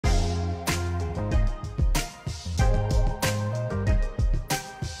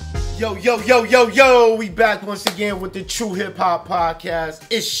Yo, we back once again with the True Hip Hop Podcast.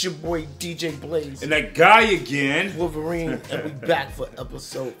 It's your boy DJ Blaze. And that guy again. Wolverine, and we back for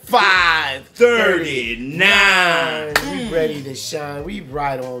episode 539. We ready to shine. We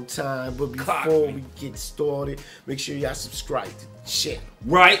right on time. But before we get started, make sure y'all subscribe to the channel.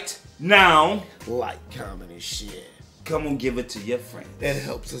 Right now. Like, comment, and share. Come on, give it to your friends. That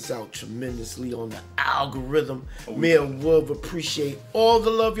helps us out tremendously on the algorithm. Me and Wolf appreciate all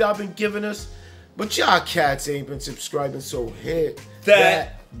the love y'all been giving us. But y'all cats ain't been subscribing, so hit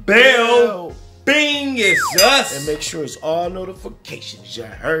that bell. Bing, it's us. And make sure it's all notifications. You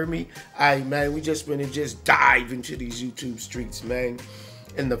heard me? Alright, man, we just finna just dive into these YouTube streets, man.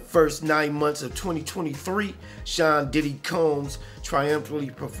 In the first 9 months of 2023, Sean Diddy Combs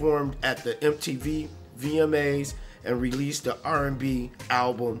triumphantly performed at the MTV VMAs and released the R&B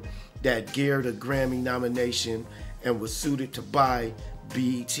album that geared a Grammy nomination and was suited to buy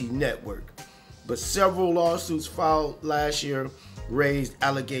BET Network. But several lawsuits filed last year raised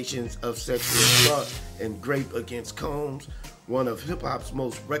allegations of sexual assault and rape against Combs, one of hip-hop's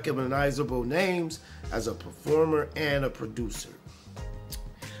most recognizable names as a performer and a producer.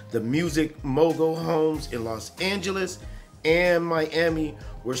 The music mogul homes in Los Angeles and Miami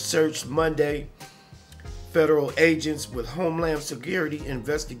were searched Monday. Federal agents with Homeland Security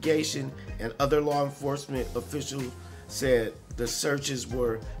investigation and other law enforcement officials said the searches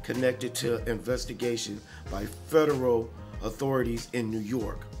were connected to investigation by federal authorities in New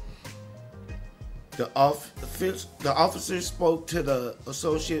York. The officers spoke to the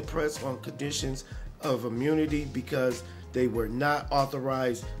Associated Press on conditions of immunity because they were not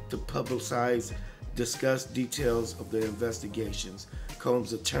authorized to discuss details of the investigations.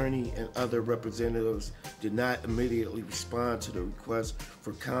 Combs' attorney and other representatives did not immediately respond to the request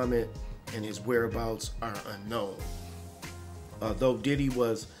for comment, and his whereabouts are unknown. Although Diddy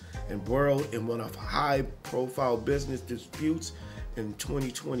was embroiled in one of high-profile business disputes in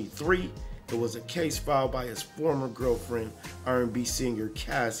 2023, it was a case filed by his former girlfriend, R&B singer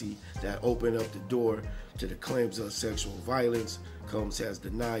Cassie, that opened up the door to the claims of sexual violence. Combs has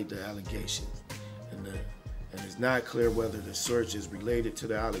denied the allegations, and it's not clear whether the search is related to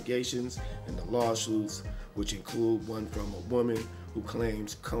the allegations and the lawsuits, which include one from a woman who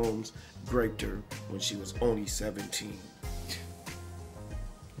claims Combs raped her when she was only 17.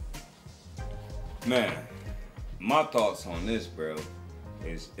 Man, my thoughts on this, bro,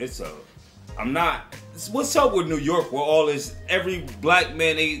 is what's up with New York where all this, every black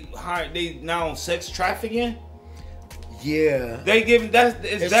man they now on sex trafficking? Yeah, they give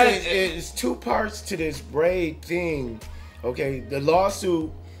it's two parts to this braid thing. Okay, the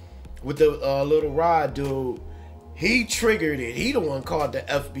lawsuit with the Little Rod dude, he triggered it. He the one called the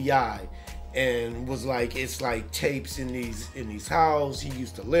FBI and was like, it's like tapes in these houses. He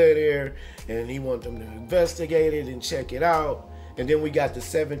used to live there, and he wanted them to investigate it and check it out. And then we got the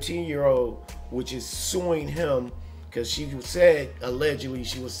 17-year-old, which is suing him because she said allegedly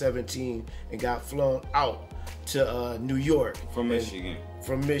she was 17 and got flown out to New York from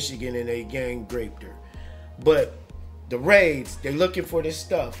Michigan, and they gang raped her. But the raids, they're looking for this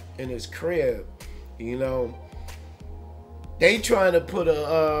stuff in his crib. You know, they trying to put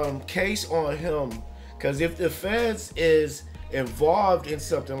a case on him because if the feds is involved in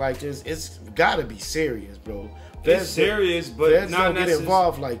something like this, it's got to be serious, bro. It's serious, but feds not don't get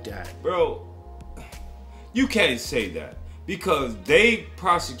involved like that, bro. You can't say that. Because they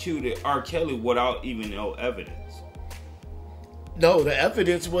prosecuted R. Kelly without even no evidence. No, the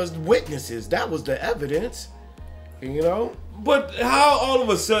evidence was witnesses. That was the evidence, you know? But how all of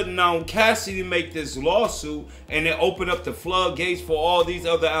a sudden now Cassidy make this lawsuit and then open up the floodgates for all these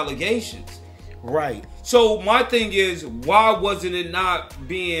other allegations? Right. So my thing is, why wasn't it not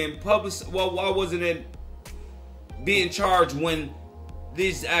being published? Well, why wasn't it being charged when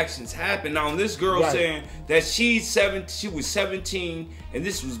these actions happen? Now, this girl saying that she was 17, and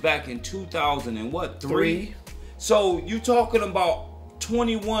this was back in 2003. So you talking about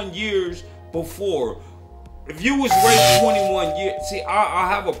 21 years before. If you was raped 21 years, see, I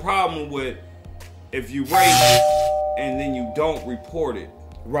have a problem with if you rape and then you don't report it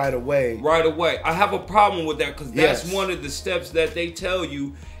right away. I have a problem with that because that's one of the steps that they tell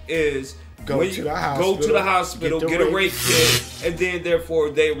you is go to the hospital, get a rape kit, and then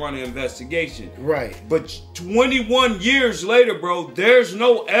therefore they run an investigation. Right. But 21 years later, bro, there's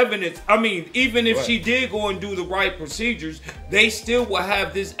no evidence. I mean, even if she did go and do the right procedures, they still will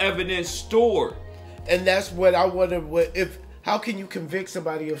have this evidence stored. And that's what I wonder, if How can you convict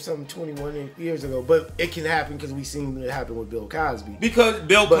somebody of something 21 years ago? But it can happen because we seen it happen with Bill Cosby. Because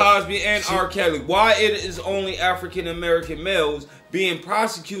Bill Cosby and R. Kelly. Why it is only African American males being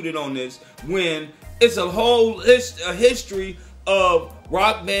prosecuted on this when it's a whole history of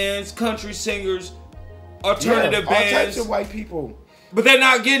rock bands, country singers, alternative bands, all types of white people. But they're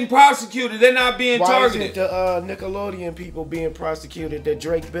not getting prosecuted. They're not being targeted. Why isn't the Nickelodeon people being prosecuted? The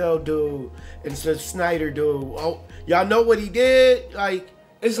Drake Bell dude and the Snyder dude. Oh, y'all know what he did? Like,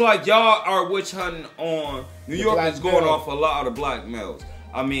 it's like y'all are witch hunting on New York is going off a lot of black males.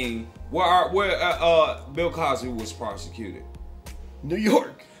 I mean, where Bill Cosby was prosecuted? New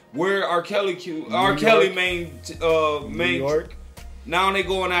York. Where R. Kelly main New York. Now they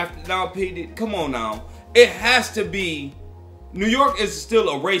going after P. Diddy. Come on now. It has to be. New York is still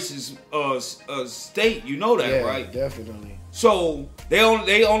a racist state, you know that, right? Definitely. So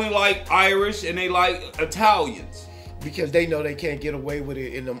they only like Irish and they like Italians because they know they can't get away with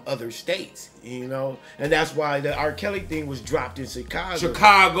it in them other states, you know, and that's why the R. Kelly thing was dropped in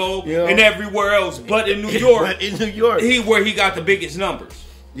Chicago, you know? And everywhere else, but in New York, where he got the biggest numbers.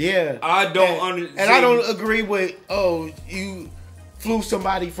 Yeah, I don't understand, and I don't agree with you flew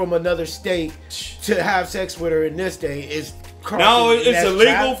somebody from another state to have sex with her in this day is. No, it's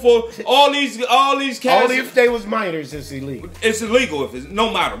illegal for all these cats. Only if they was minors, it's illegal. It's illegal if it's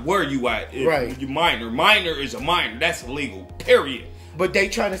no matter where you at. Right, you minor is a minor. That's illegal. Period. But they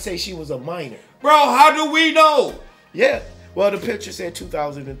trying to say she was a minor, bro. How do we know? Yeah. Well, the picture said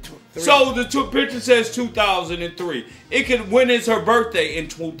 2003. So the picture says 2003. It could. When is her birthday in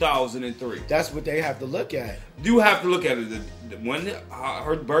 2003? That's what they have to look at. You have to look at it. When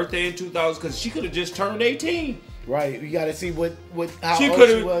her birthday in 2000, because she could have just turned 18. Right, you got to see how she old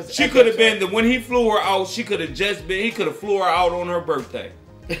she was. She could have been when he flew her out. She could have just been. He could have flew her out on her birthday.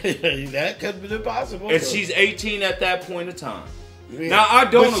 That could have been possible. And she's 18 at that point in time. Yeah. Now I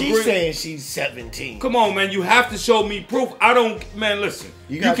don't agree. She's saying she's 17. Come on, man. You have to show me proof. I don't, man. Listen,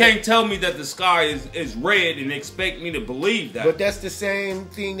 you can't tell me that the sky is red and expect me to believe that. But that's the same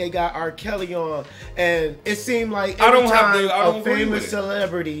thing they got R. Kelly on, and it seemed like every time a famous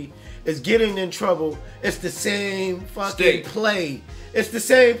celebrity is getting in trouble, it's the same fucking play. It's the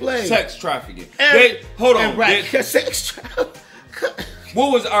same play. Sex trafficking. Hold on. Sex trafficking.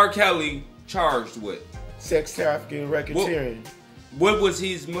 What was R. Kelly charged with? Sex trafficking, racketeering. What was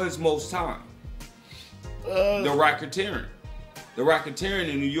his most time? The racketeering. The racketeering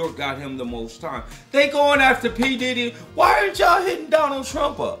in New York got him the most time. They going after P. Diddy. Why aren't y'all hitting Donald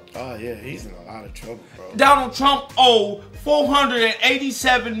Trump up? Oh, yeah. He's in a lot of trouble, bro. Donald Trump owed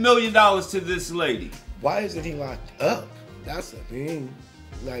 $487 million to this lady. Why isn't he locked up? That's the thing.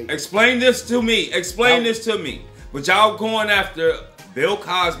 Like, explain this to me. Explain this to me. But y'all going after Bill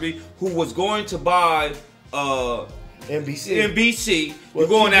Cosby, who was going to buy NBC. We're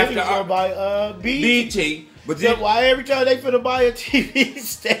going after BT. But then, why every time they finna buy a TV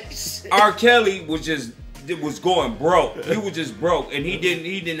station? R. Kelly was going broke. He was just broke, and he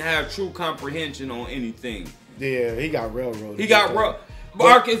didn't have true comprehension on anything. Yeah, he got railroaded. He got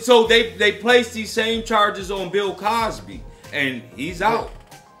so they placed these same charges on Bill Cosby, and he's out.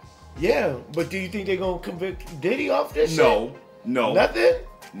 Yeah, but do you think they're gonna convict Diddy off this? No, nothing.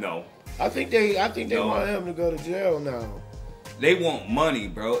 No. I think they want him to go to jail now. They want money,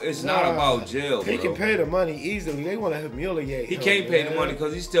 bro. It's not about jail, bro. He can pay the money easily. They want to humiliate him. He can't pay the money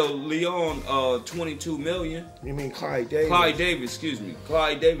because he's still Leon, $22 million. You mean Clyde Davis? Clyde Davis, excuse me.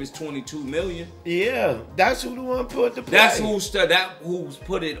 Clyde Davis, $22 million. Yeah, that's who the one put the play. That's who's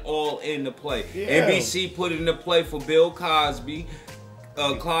put it all into play. Yeah. NBC put it into play for Bill Cosby.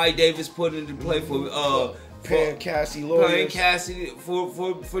 Clyde Davis put it into play for paying Cassie lawyers. Paying Cassie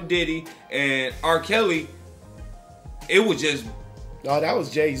for Diddy and R. Kelly. It was just. Oh, that was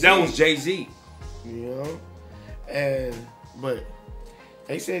Jay-Z. That was Jay-Z. You know? But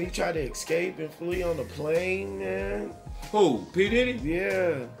they said he tried to escape and flee on the plane, man. Who? P. Diddy?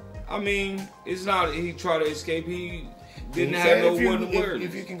 Yeah. I mean, it's not he tried to escape. He didn't have no one word.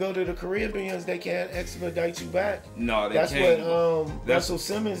 If you can go to the Caribbeans, they can't expedite you back. No, they can't. That's what Russell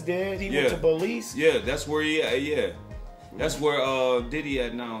Simmons did. He went to Belize. Yeah, that's where he at. Yeah. That's where Diddy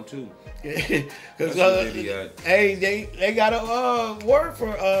at now, too. Because hey, they got a word for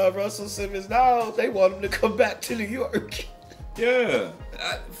Russell Simmons now. They want him to come back to New York. Yeah,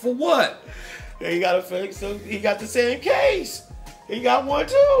 for what? He got to fix. So he got the same case. He got one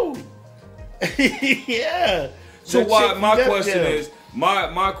too. Yeah. So why? My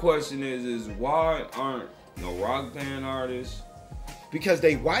question is why aren't no rock band artists? Because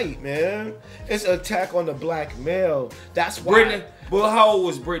they white, man. It's an attack on the black male. That's why. But how old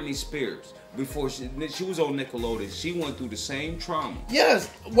was Britney Spears? before she was on Nickelodeon. She went through the same trauma. Yes.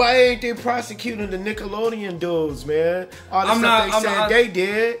 Why ain't they prosecuting the Nickelodeon dudes, man? All the stuff they said they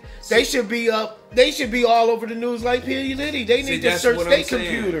did. They should be up. They should be all over the news like P. Diddy. They need to search their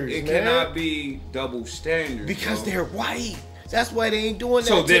computers. It man. cannot be double standards because they're white. That's why they ain't doing that.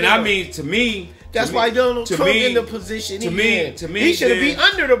 So then, I mean, to me, that's why Donald Trump in the position he's in. To me, he should be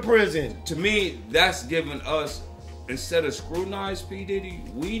under the prison. To me, that's giving us, instead of scrutinize P. Diddy,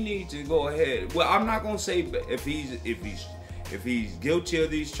 we need to go ahead. Well, I'm not gonna say if he's guilty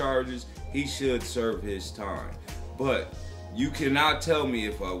of these charges, he should serve his time. But you cannot tell me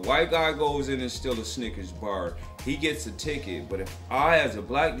if a white guy goes in and steals a Snickers bar, he gets a ticket. But if I, as a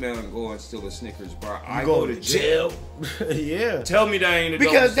black man, go and steal a Snickers bar, I go to jail. Yeah. Tell me that ain't a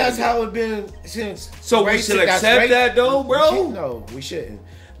because that's how it's been since. So we should accept that, though, bro? No, we shouldn't.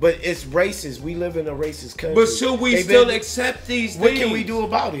 But it's racist. We live in a racist country. But should we still accept these things? What can we do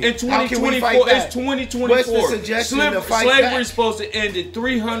about it? In 2024, it's 2024. What's the suggestion to fight back? Slavery's supposed to end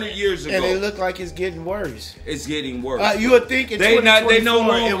 300 years ago. And it look like it's getting worse. It's getting worse. You would think in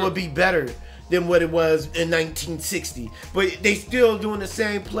 2024 it would be better than what it was in 1960. But they still doing the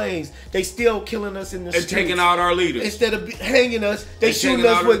same plays. They still killing us in the streets. And taking out our leaders. Instead of hanging us, they shooting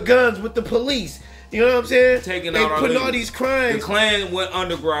us with guns with the police. You know what I'm saying? Taking they out putting all these crimes. The Klan went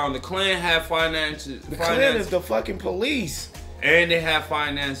underground. The Klan had finances. The Klan is the fucking police. And they have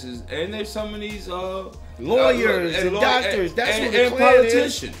finances. And there's some of these lawyers and doctors. That's what the Klan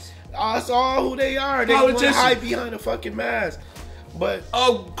politicians. Is. That's all who they are. They want to hide behind a fucking mask. But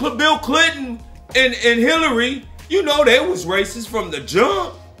Bill Clinton and Hillary, you know they was racist from the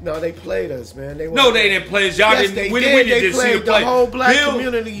jump. No, they played us, man. They didn't play us. Y'all didn't. We didn't see the whole black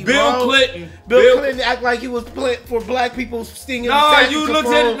community. Bill Clinton act like he was playing for black people singing. No, you looked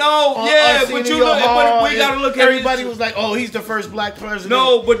at it. But you look. But we gotta look at. Everybody was like, "Oh, he's the first black president."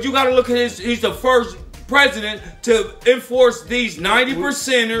 No, but you gotta look at his. He's the first president to enforce these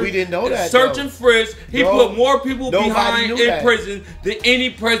 90%ers. We didn't know that. Search and frisk. He put more people behind in prison than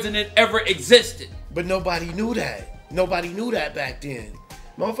any president ever existed. But nobody knew that. Nobody knew that back then.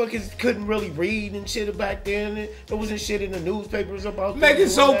 Motherfuckers couldn't really read and shit back then. There wasn't shit in the newspapers about that. Make it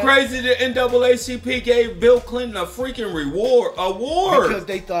so crazy that NAACP gave Bill Clinton a freaking award. Because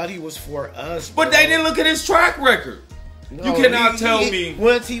they thought he was for us. But they didn't look at his track record. No, you cannot tell me.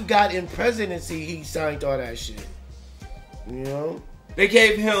 Once he got in presidency, he signed all that shit. You know? They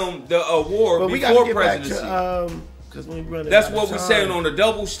gave him the award before presidency. Because we running That's what we're saying on the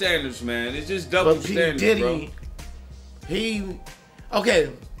double standards, man. It's just double standards, Diddy, bro.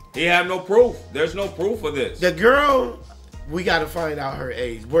 Okay. He have no proof. There's no proof of this. The girl, we got to find out her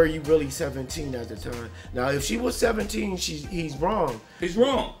age. Were you really 17 at the time? Now, if she was 17, he's wrong. He's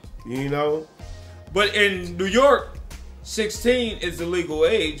wrong. You know? But in New York, 16 is the legal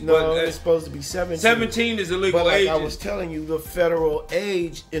age. No, but it's supposed to be 17. 17 is the legal age. But like I was telling you, the federal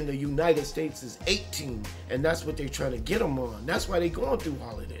age in the United States is 18. And that's what they're trying to get them on. That's why they're going through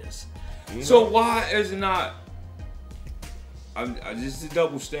all of this. So why is it not... this is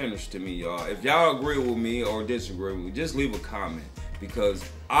double standards to me, y'all. If y'all agree with me or disagree with me, just leave a comment, because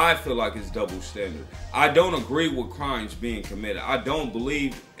I feel like it's double standard. I don't agree with crimes being committed. I don't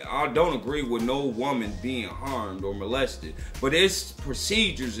agree with no woman being harmed or molested. But it's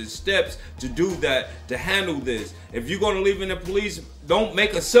procedures and steps to do that, to handle this. If you're going to leave in the police, don't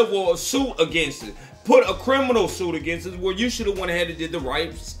make a civil suit against it. Put a criminal suit against it where you should have went ahead and did the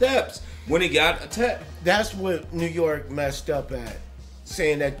right steps when it got attacked. That's what New York messed up at,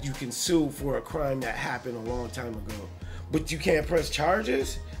 saying that you can sue for a crime that happened a long time ago, but you can't press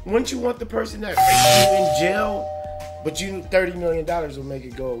charges. Wouldn't you want the person that raped you in jail? But you $30 million will make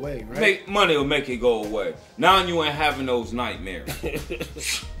it go away, right? Money will make it go away. Now you ain't having those nightmares.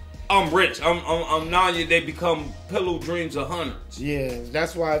 I'm rich. I'm now they become pillow dreams of hundreds. Yeah,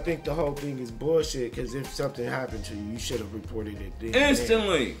 that's why I think the whole thing is bullshit. Because if something happened to you, you should have reported it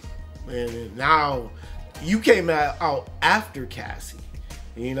instantly. And now you came out after Cassie,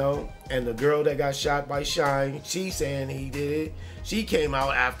 you know, and the girl that got shot by Shine, she saying he did it. She came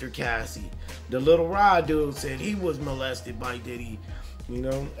out after Cassie. The Little Rod dude said he was molested by Diddy. You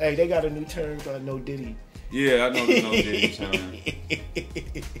know, hey, they got a new term called No Diddy. Yeah, I know the No Diddy term.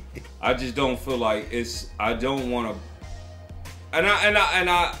 I just don't feel like it's. I don't want to. And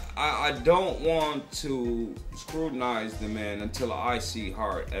I don't want to scrutinize the man until I see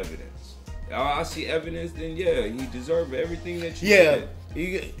hard evidence. I see evidence, then yeah, he deserved everything that you said.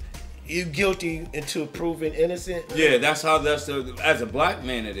 you guilty until proven innocent. Yeah, that's as a black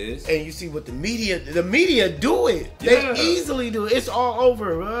man it is. And you see what the media do it. Yeah. They easily do it. It's all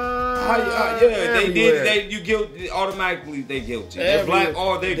over. You guilty automatically. They guilty. They're black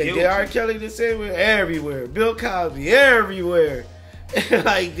or they're guilty. R. Kelly the same way everywhere. Bill Cosby everywhere.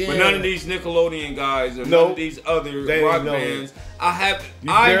 Like, but none of these Nickelodeon guys or none of these other rock bands. I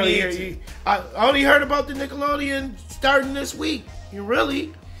only heard about the Nickelodeon starting this week. You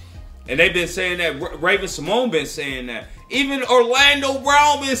really? And they've been saying that. Raven Simone been saying that. Even Orlando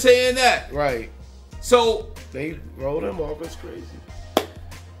Brown been saying that. Right. So they rolled him off. It's crazy.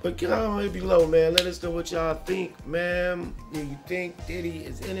 But comment below, man. Let us know what y'all think, man. Do you think Diddy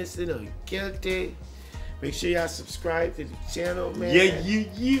is innocent or guilty? Make sure y'all subscribe to the channel, man.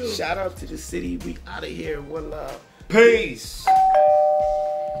 Yeah. Shout out to the city. We out of here. One love. Peace.